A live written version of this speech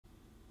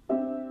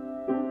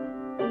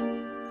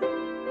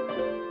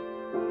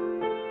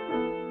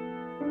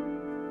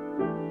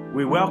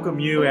We welcome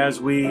you as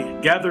we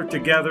gather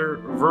together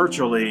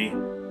virtually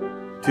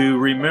to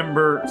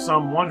remember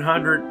some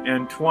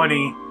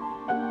 120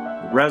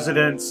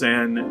 residents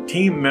and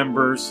team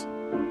members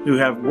who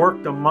have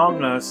worked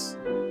among us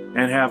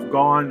and have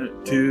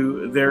gone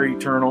to their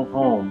eternal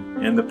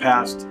home in the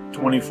past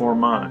 24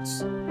 months.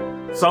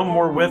 Some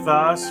were with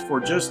us for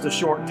just a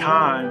short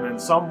time,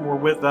 and some were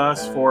with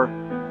us for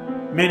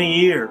many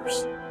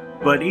years,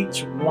 but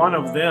each one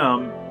of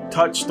them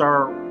touched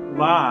our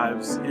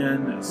lives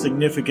in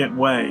significant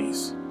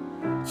ways.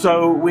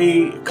 So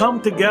we come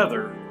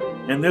together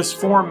in this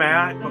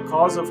format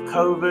because of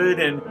COVID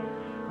and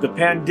the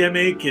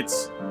pandemic.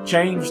 It's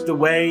changed the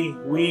way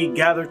we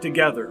gather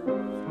together.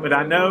 But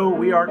I know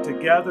we are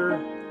together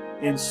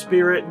in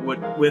spirit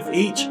with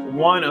each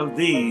one of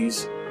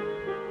these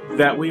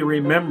that we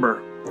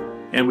remember.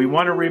 And we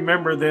want to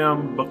remember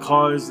them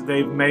because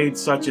they've made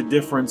such a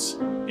difference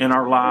in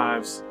our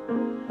lives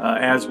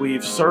as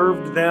we've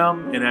served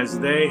them and as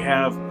they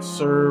have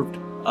served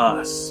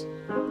us.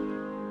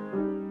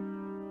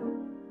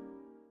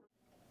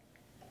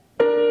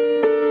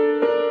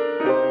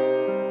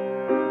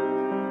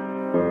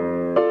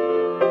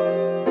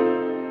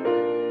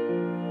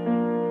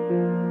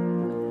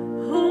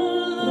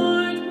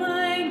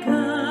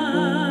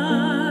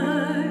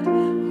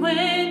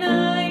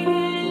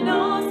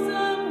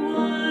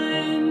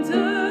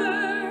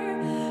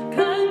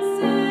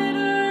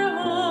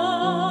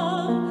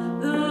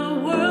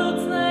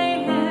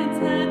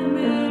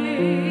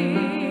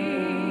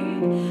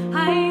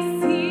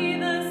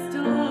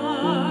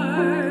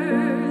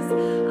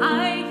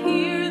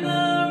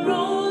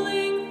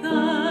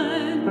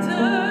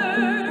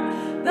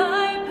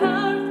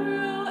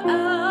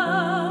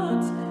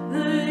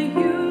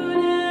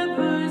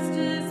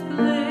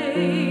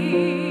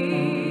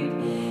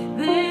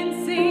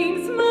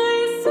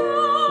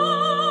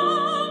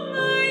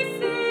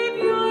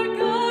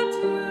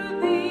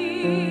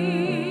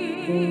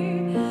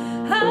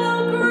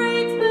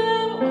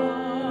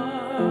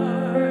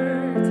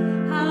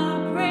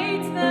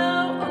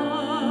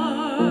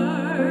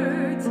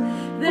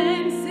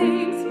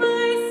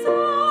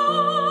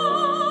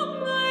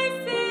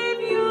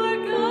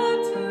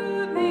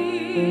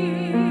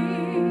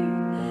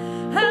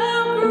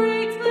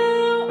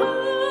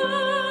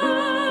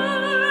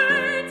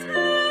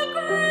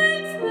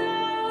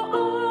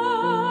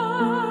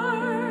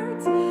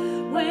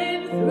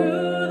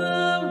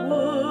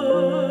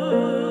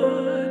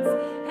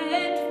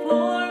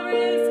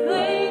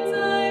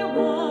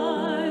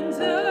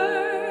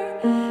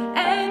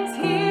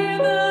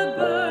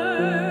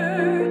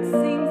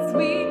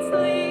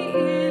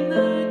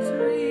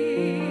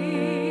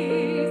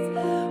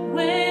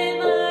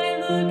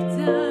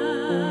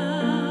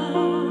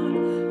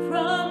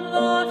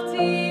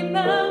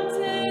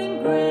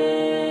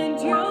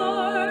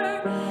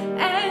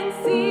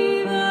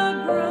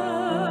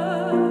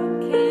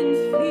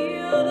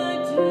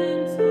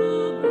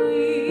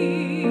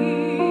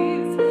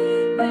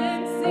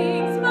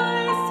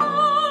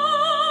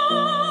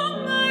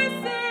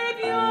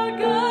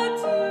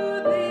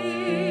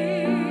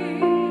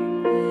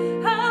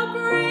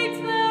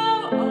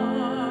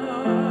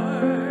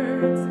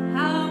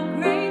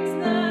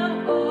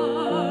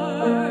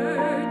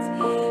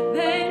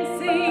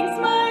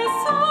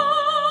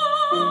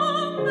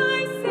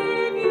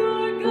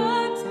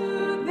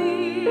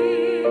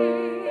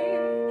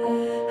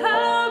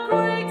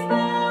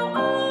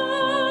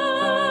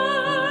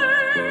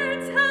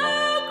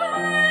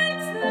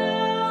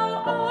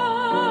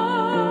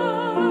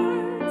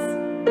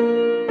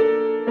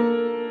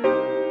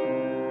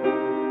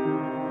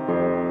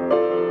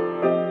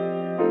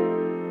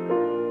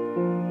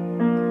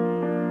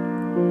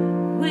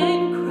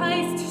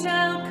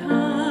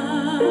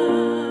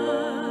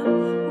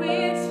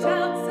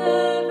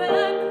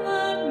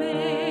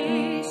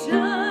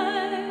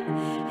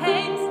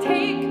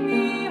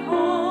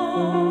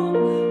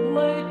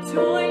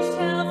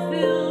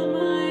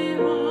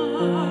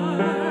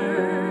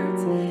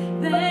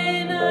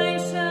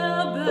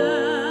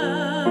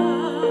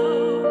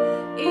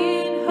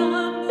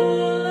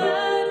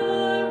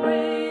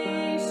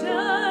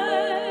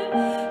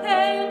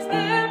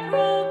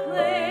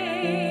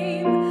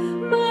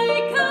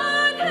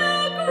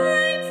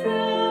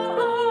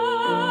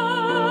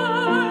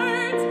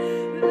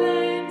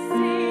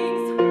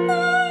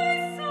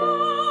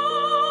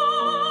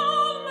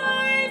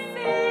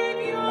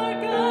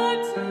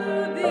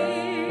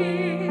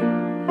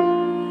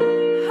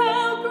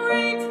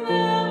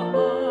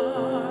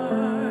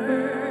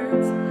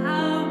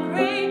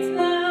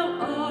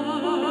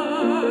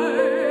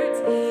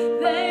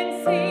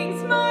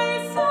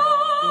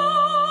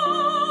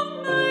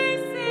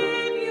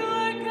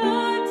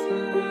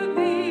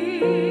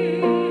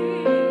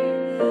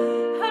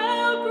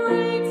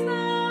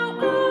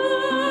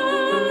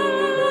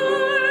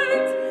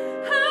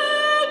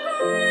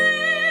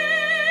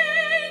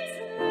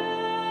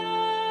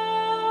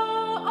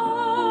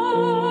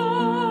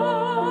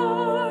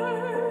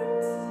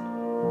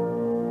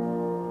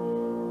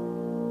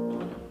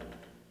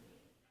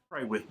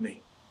 Pray with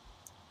me.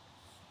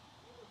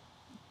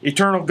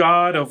 Eternal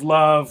God of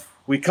love,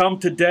 we come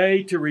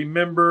today to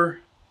remember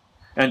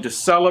and to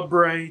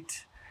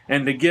celebrate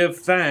and to give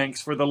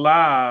thanks for the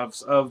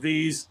lives of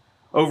these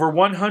over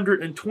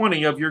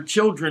 120 of your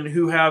children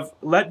who have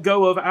let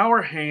go of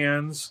our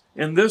hands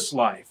in this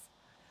life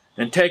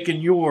and taken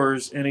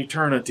yours in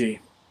eternity.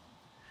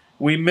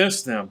 We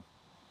miss them,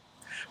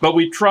 but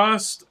we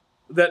trust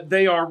that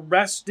they are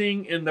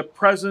resting in the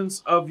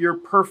presence of your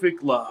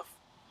perfect love.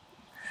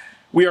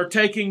 We are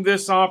taking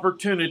this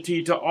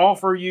opportunity to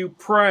offer you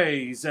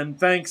praise and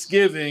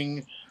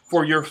thanksgiving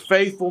for your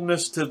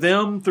faithfulness to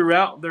them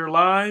throughout their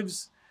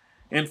lives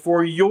and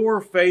for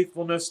your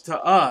faithfulness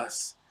to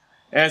us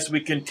as we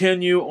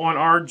continue on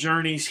our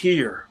journeys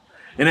here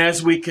and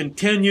as we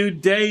continue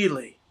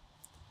daily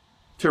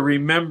to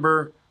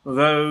remember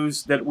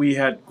those that we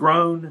had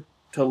grown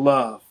to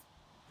love.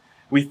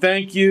 We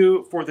thank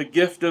you for the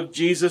gift of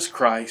Jesus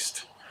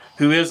Christ,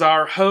 who is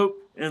our hope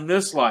in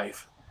this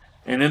life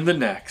and in the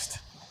next.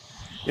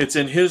 It's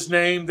in his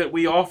name that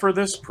we offer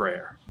this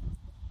prayer.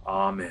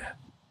 Amen.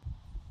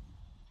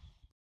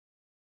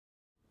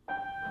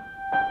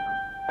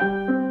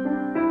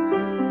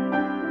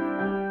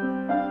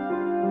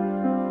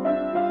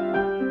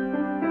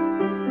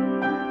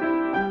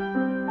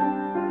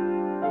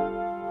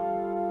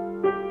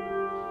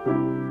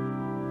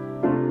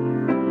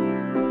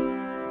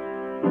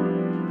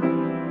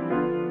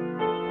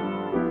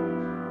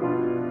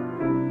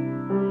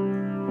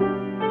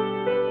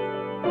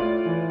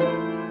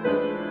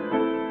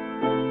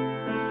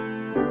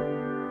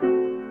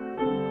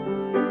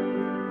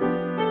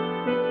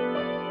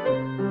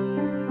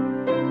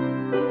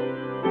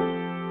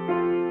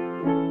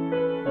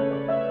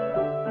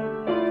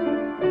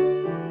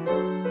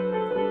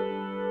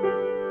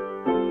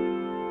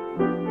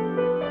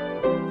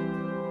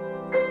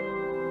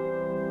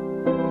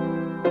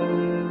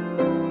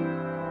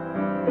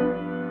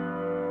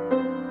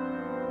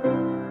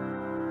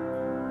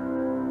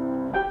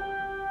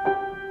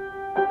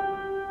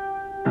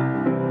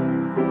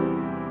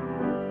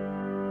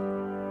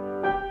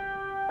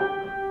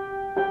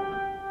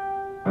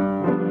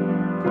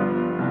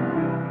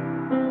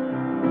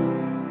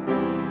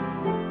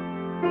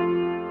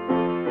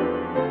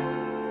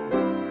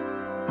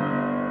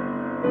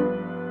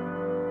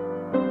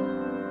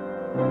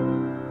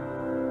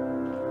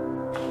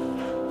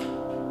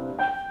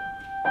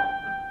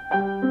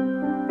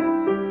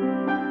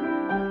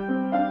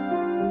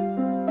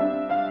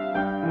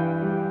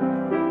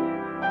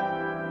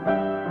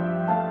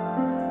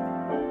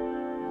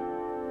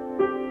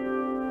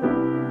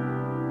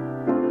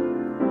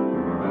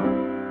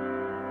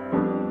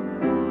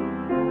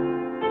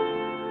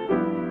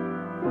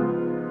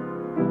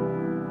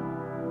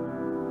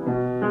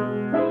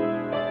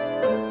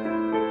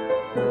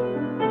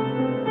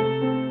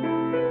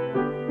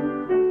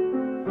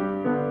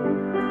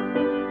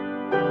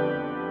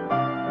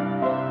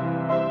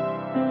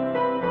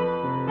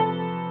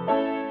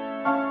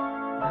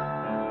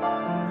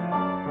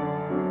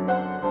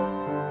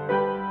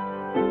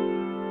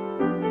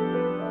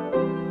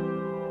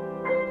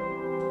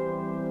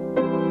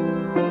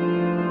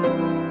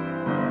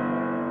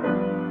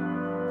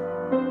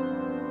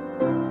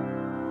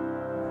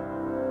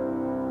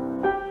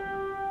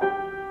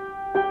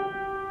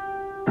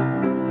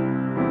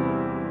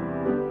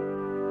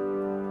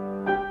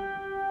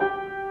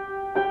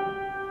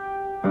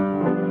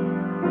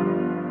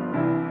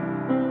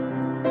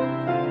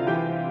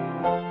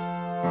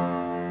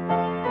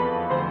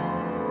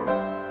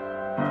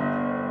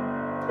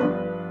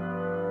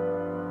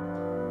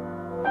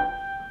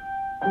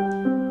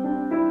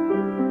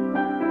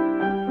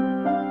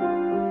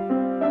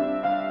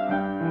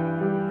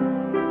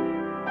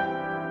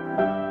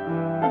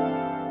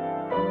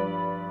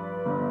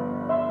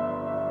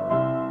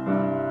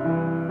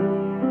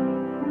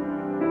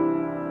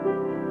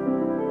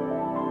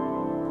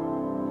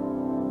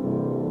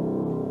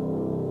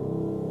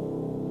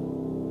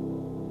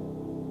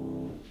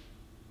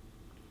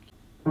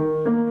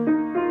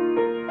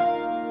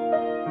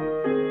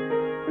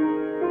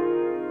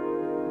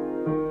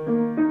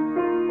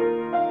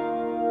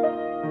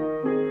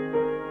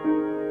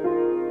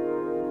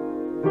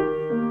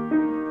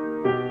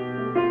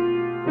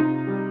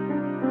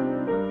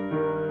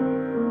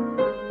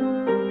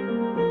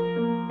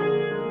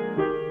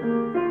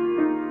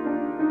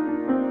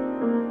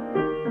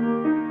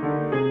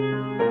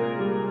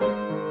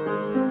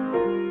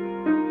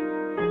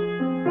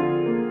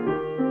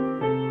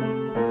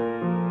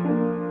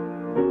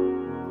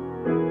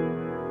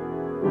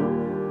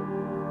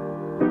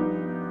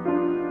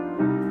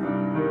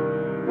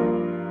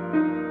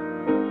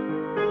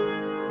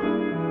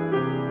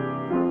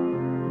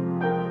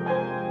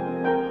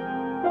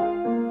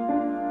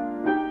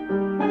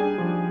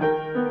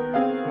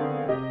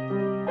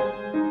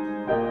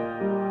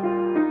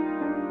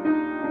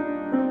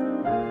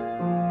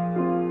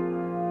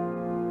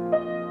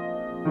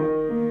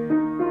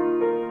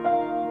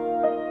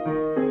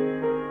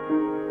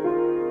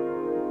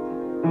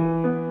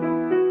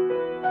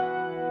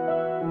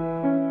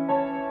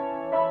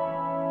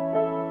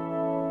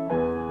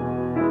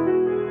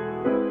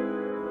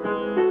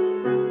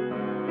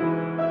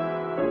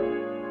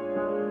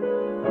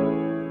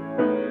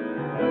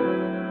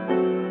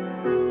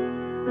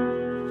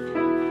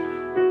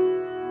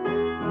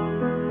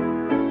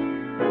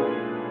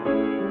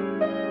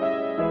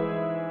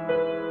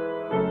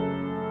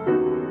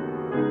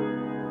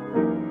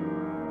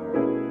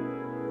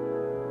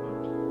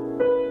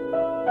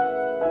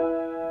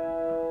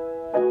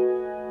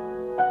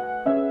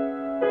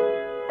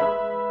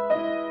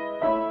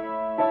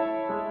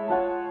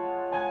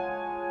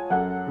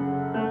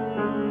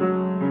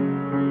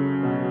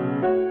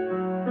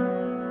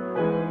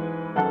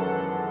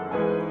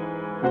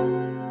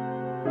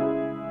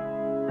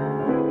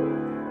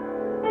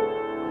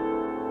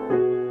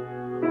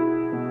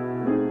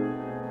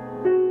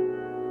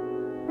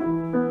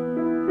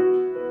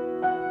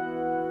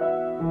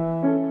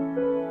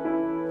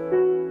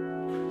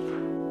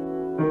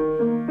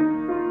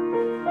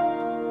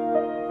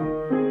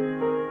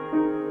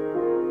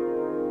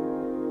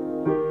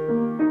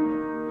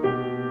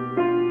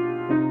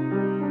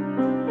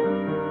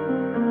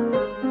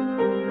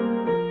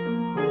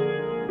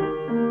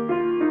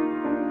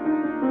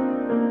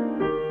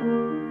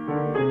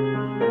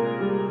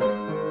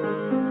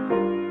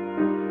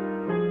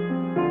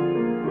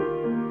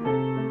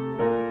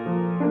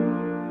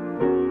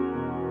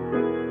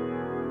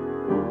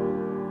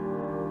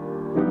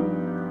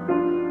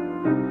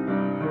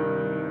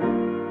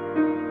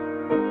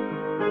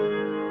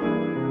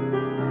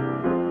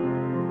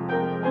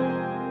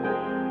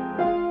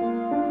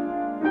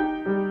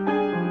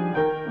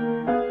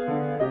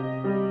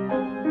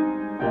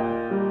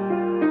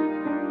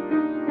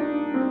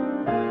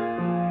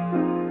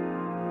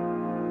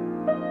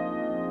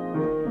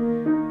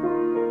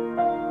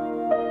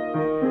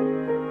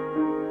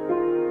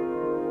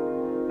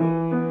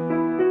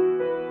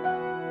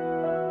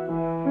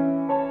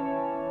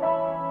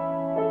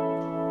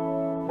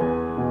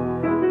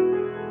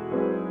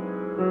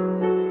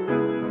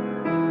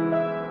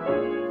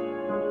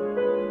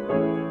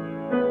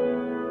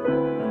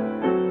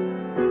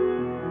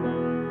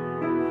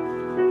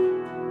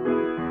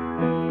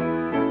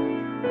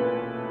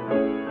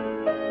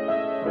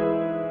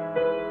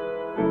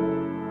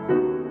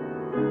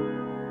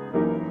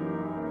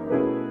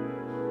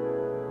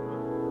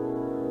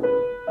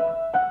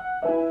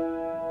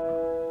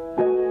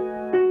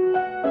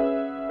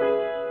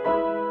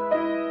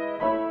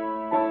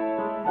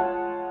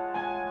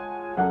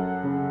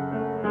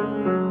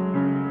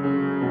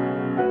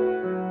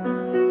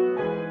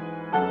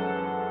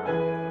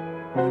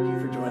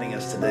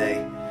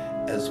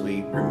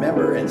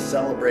 and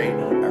celebrate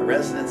our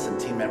residents and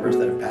team members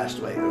that have passed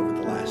away over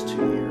the last 2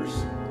 years.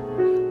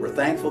 We're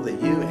thankful that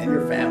you and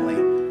your family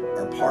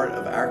are part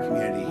of our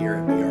community here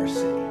at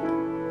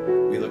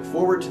BRC. We look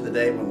forward to the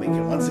day when we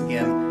can once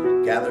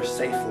again gather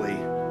safely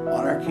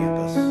on our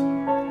campus.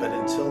 But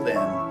until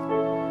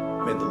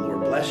then, may the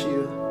Lord bless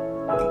you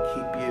and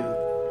keep you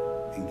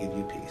and give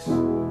you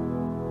peace.